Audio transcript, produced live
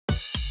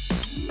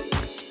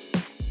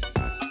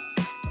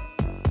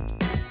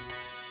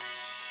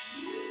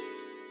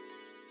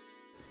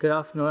Good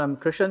afternoon. I'm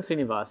Krishan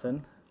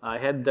Srinivasan. I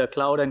head the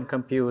Cloud and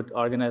Compute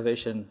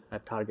organization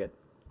at Target.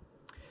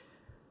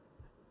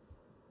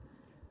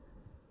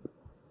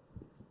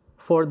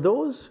 For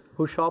those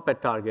who shop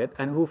at Target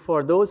and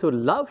for those who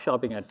love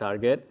shopping at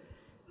Target,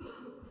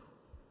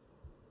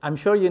 I'm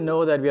sure you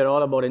know that we are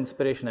all about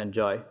inspiration and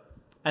joy.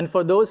 And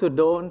for those who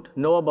don't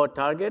know about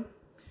Target,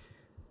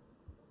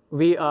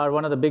 we are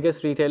one of the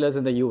biggest retailers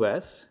in the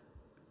US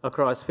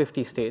across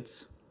 50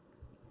 states.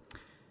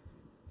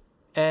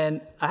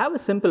 And I have a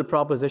simple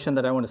proposition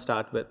that I want to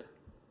start with.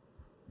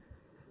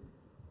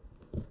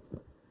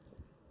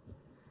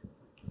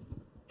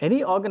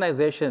 Any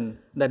organization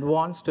that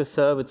wants to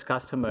serve its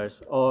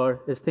customers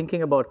or is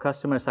thinking about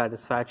customer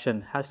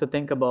satisfaction has to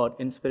think about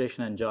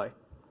inspiration and joy.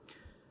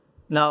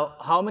 Now,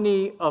 how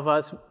many of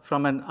us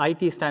from an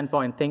IT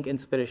standpoint think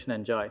inspiration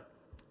and joy?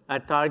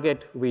 At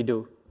Target, we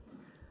do.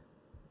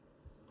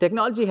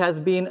 Technology has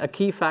been a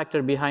key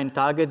factor behind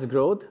Target's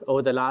growth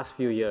over the last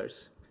few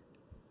years.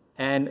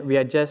 And we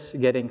are just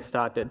getting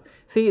started.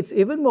 See, it's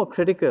even more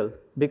critical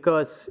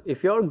because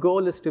if your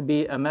goal is to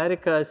be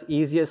America's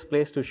easiest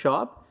place to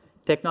shop,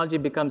 technology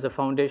becomes a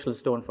foundational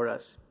stone for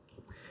us.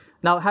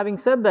 Now, having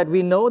said that,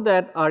 we know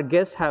that our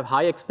guests have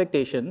high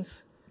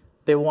expectations.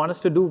 They want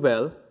us to do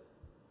well.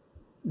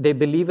 They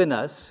believe in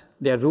us.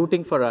 They're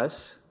rooting for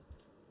us.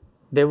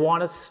 They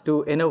want us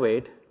to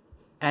innovate.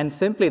 And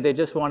simply, they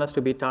just want us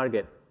to be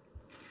Target.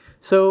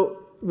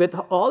 So with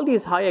all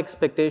these high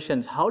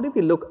expectations, how do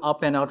we look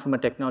up and out from a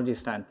technology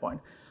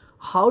standpoint?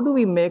 How do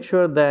we make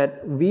sure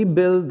that we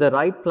build the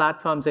right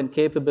platforms and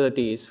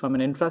capabilities from an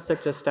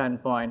infrastructure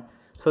standpoint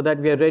so that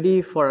we are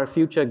ready for our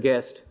future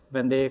guests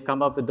when they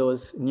come up with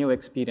those new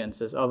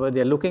experiences or when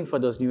they're looking for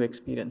those new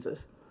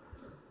experiences?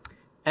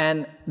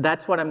 And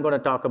that's what I'm going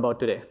to talk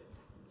about today.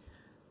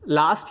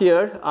 Last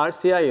year, our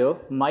CIO,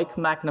 Mike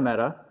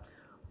McNamara,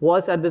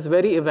 was at this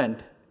very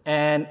event,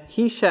 and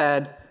he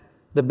shared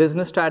the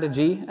business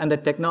strategy and the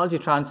technology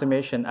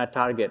transformation at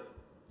Target.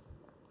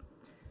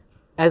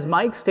 As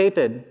Mike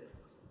stated,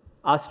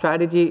 our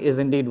strategy is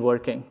indeed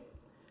working.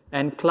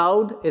 And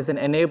cloud is an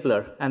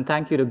enabler, and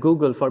thank you to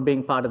Google for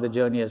being part of the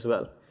journey as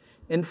well.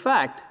 In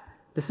fact,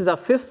 this is our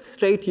 5th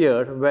straight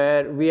year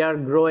where we are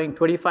growing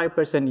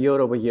 25% year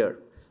over year.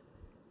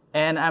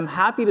 And I'm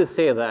happy to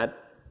say that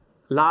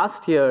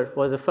last year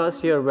was the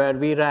first year where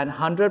we ran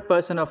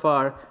 100% of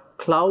our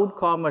cloud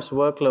commerce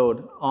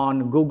workload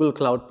on Google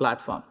Cloud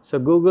Platform. So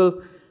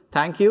Google,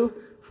 thank you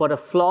for a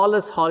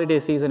flawless holiday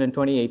season in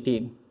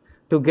 2018.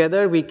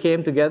 Together, we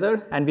came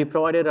together, and we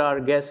provided our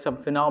guests some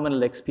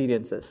phenomenal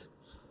experiences.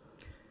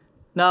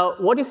 Now,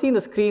 what you see on the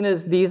screen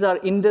is these are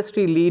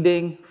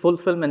industry-leading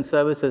fulfillment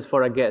services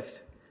for our guests,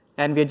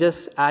 and we're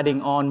just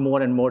adding on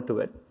more and more to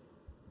it.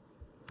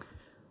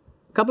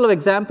 A couple of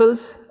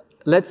examples.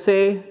 Let's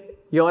say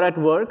you're at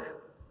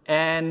work,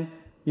 and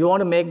you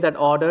want to make that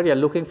order, you're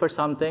looking for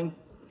something,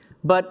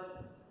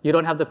 but you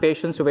don't have the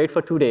patience to wait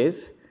for 2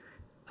 days.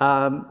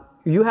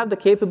 You have the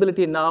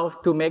capability now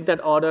to make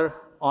that order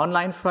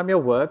online from your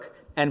work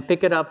and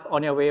pick it up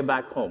on your way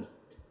back home.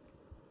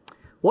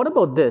 What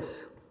about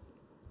this?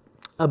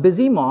 A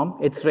busy mom,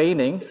 it's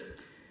raining.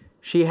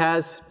 She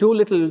has 2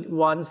 little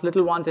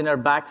ones in her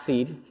back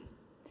seat,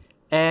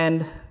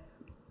 and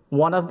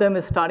one of them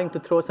is starting to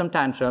throw some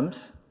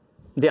tantrums.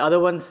 The other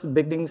one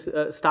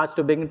starts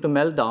to begin to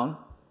melt down.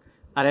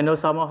 And I know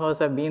some of us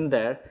have been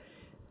there.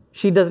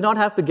 She does not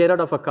have to get out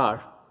of a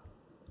car.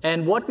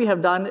 And what we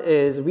have done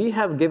is we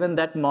have given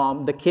that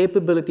mom the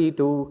capability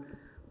to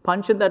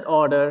punch in that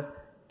order,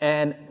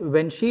 and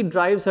when she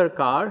drives her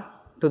car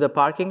to the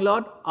parking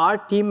lot, our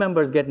team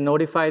members get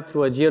notified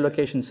through a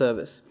geolocation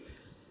service.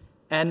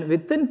 And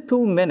within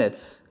 2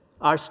 minutes,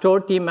 our store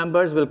team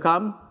members will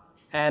come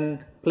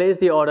and place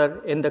the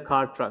order in the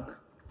car trunk.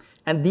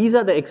 And these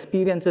are the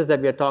experiences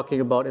that we are talking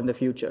about in the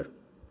future.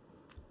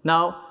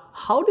 Now,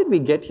 how did we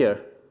get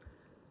here?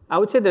 I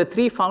would say there are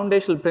 3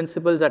 foundational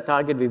principles at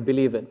Target we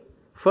believe in.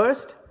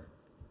 First,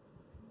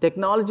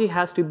 technology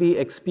has to be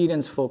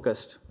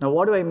experience-focused. Now,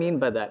 what do I mean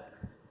by that?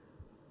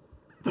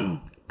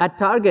 At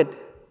Target,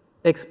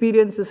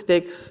 experiences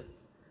takes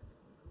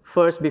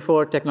first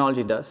before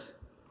technology does.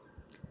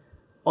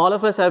 All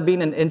of us have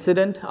been in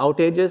incident,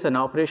 outages, and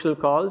operational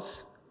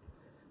calls.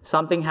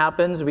 Something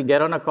happens, we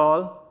get on a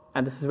call,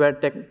 and this is where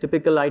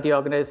typical IT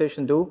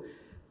organizations do.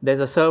 There's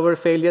a server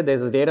failure,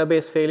 there's a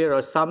database failure,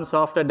 or some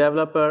software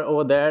developer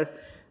over there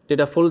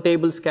did a full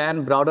table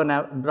scan, brought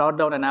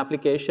down an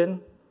application.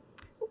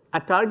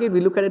 At Target,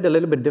 we look at it a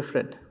little bit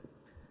different.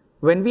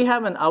 When we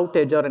have an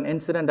outage or an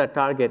incident at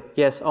Target,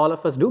 yes, all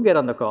of us do get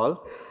on the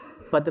call,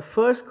 but the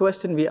first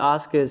question we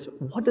ask is,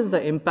 what is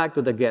the impact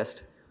to the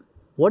guest?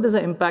 What is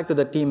the impact to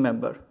the team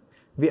member?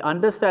 We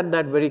understand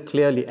that very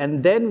clearly,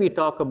 and then we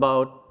talk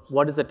about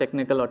what is the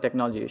technical or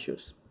technology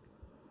issues.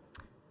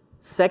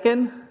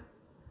 Second,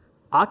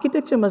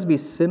 architecture must be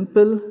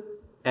simple,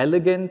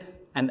 elegant,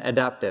 and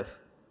adaptive.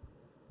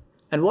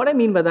 And what I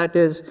mean by that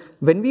is,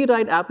 when we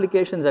write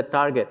applications at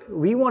Target,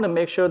 we want to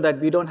make sure that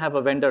we don't have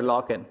a vendor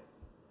lock-in.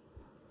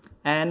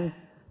 And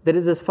there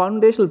is this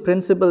foundational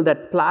principle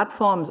that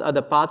platforms are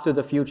the path to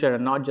the future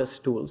and not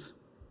just tools.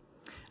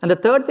 And the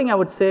third thing I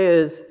would say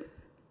is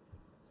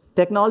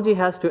technology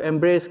has to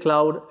embrace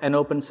cloud and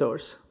open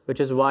source, which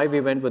is why we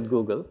went with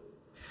Google.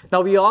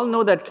 Now, we all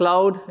know that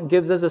cloud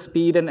gives us the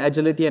speed and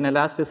agility and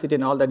elasticity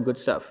and all that good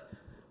stuff.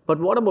 But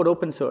what about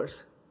open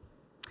source?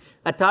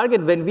 At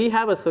Target, when we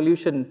have a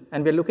solution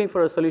and we're looking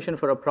for a solution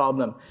for a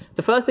problem,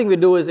 the first thing we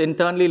do is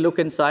internally look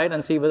inside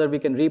and see whether we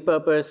can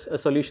repurpose a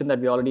solution that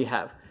we already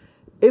have.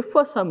 If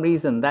for some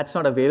reason that's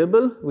not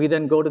available, we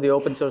then go to the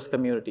open source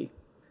community.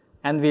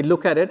 And we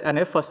look at it, and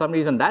if for some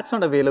reason that's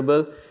not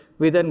available,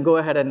 we then go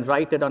ahead and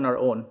write it on our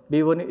own,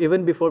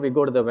 even before we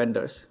go to the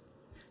vendors.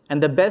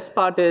 And the best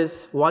part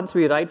is, once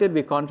we write it,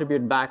 we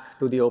contribute back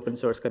to the open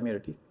source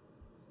community.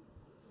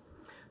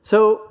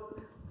 So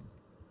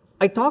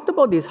I talked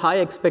about these high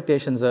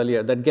expectations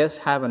earlier that guests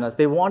have on us.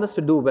 They want us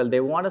to do well. They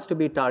want us to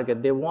be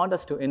Target. They want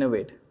us to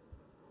innovate.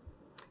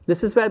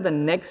 This is where the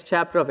next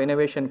chapter of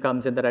innovation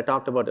comes in that I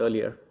talked about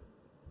earlier,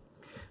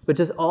 which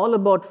is all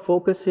about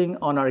focusing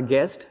on our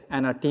guests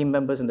and our team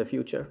members in the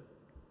future.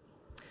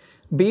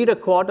 Be it a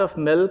quart of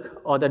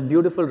milk or that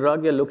beautiful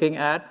rug you're looking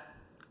at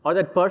or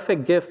that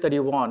perfect gift that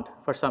you want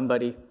for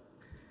somebody,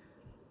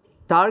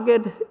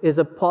 Target is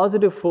a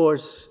positive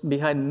force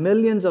behind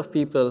millions of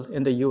people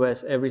in the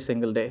US every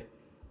single day.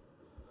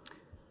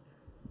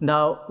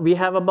 Now, we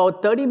have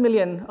about 30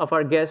 million of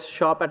our guests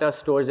shop at our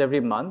stores every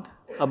month,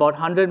 about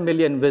 100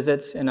 million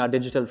visits in our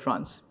digital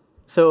fronts.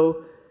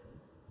 So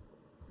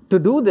to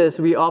do this,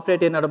 we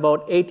operate in at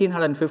about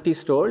 1,850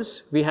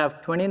 stores. We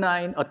have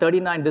 29 or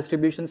 39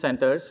 distribution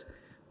centers.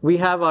 We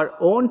have our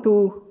own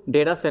 2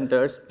 data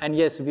centers, and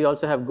yes, we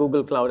also have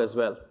Google Cloud as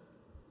well.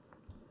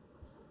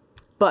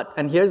 But,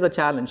 and here's the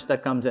challenge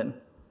that comes in.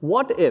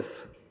 What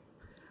if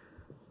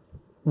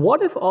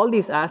all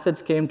these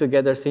assets came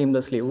together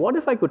seamlessly? What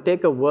if I could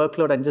take a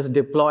workload and just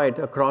deploy it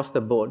across the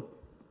board?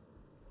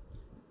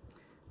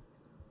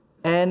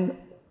 And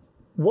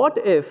what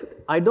if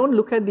I don't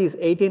look at these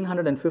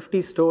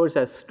 1,850 stores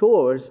as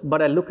stores,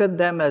 but I look at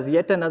them as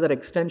yet another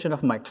extension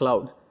of my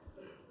cloud?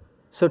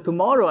 So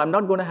tomorrow, I'm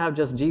not going to have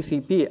just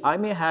GCP. I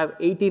may have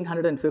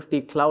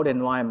 1,850 cloud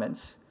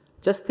environments.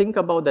 Just think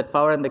about that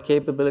power and the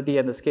capability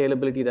and the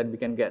scalability that we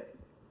can get.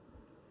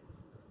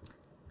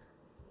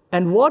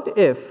 And what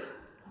if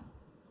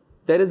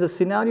there is a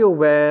scenario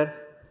where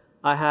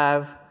I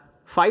have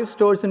 5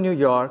 stores in New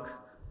York,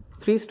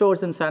 3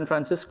 stores in San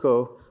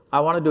Francisco. I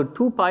want to do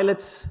 2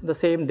 pilots the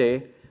same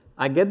day.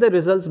 I get the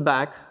results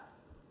back,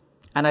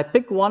 and I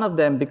pick one of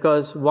them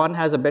because one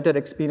has a better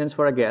experience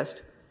for a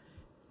guest.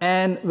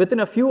 And within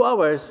a few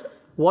hours,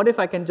 what if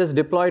I can just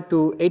deploy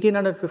to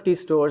 1,850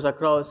 stores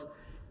across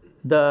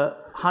the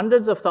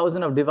hundreds of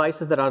thousands of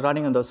devices that are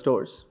running on those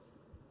stores?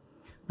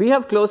 We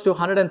have close to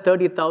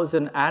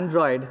 130,000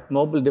 Android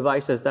mobile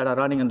devices that are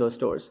running in those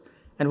stores.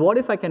 And what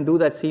if I can do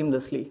that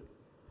seamlessly?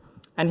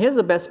 And here's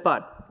the best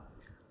part.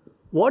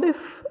 What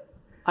if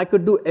I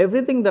could do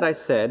everything that I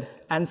said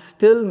and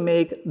still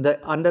make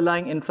the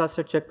underlying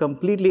infrastructure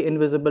completely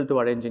invisible to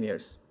our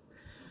engineers?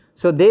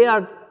 So they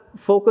are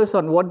focused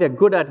on what they're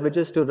good at, which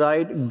is to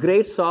write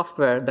great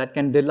software that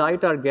can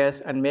delight our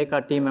guests and make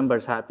our team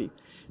members happy.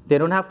 They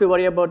don't have to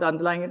worry about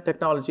underlying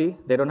technology.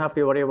 They don't have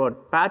to worry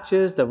about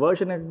patches, the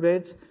version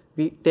upgrades.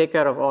 We take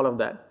care of all of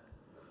that.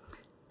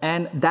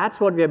 And that's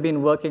what we have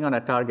been working on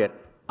at Target.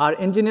 Our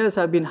engineers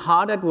have been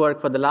hard at work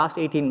for the last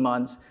 18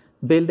 months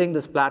building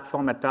this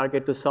platform at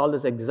Target to solve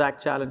this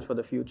exact challenge for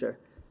the future.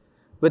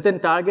 Within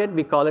Target,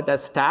 we call it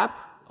as TAP,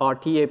 or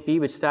TAP,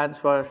 which stands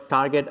for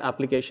Target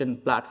Application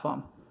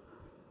Platform.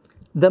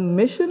 The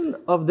mission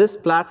of this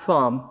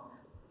platform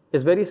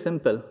is very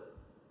simple.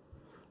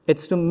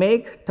 It's to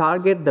make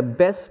Target the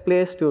best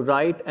place to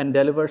write and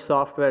deliver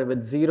software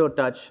with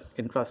zero-touch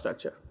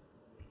infrastructure.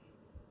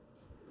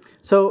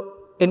 So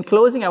in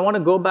closing, I want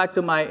to go back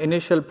to my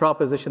initial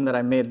proposition that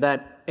I made,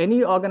 that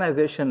any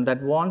organization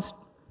that wants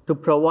to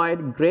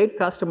provide great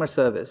customer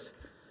service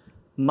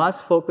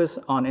must focus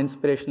on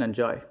inspiration and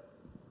joy.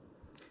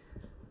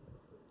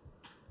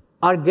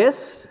 Our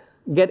guests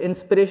get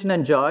inspiration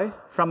and joy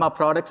from our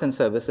products and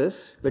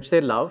services, which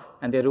they love,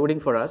 and they're rooting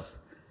for us.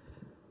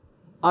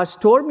 Our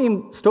store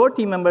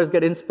team members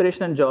get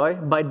inspiration and joy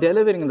by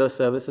delivering those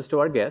services to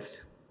our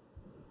guests.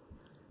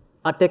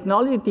 Our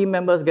technology team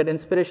members get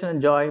inspiration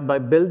and joy by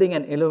building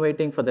and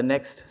innovating for the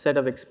next set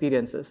of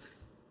experiences.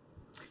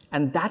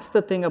 And that's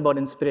the thing about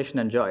inspiration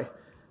and joy.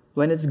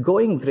 When it's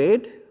going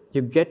great,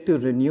 you get to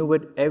renew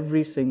it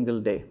every single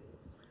day.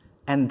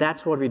 And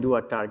that's what we do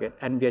at Target,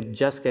 and we are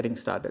just getting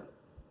started.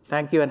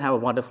 Thank you, and have a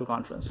wonderful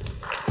conference.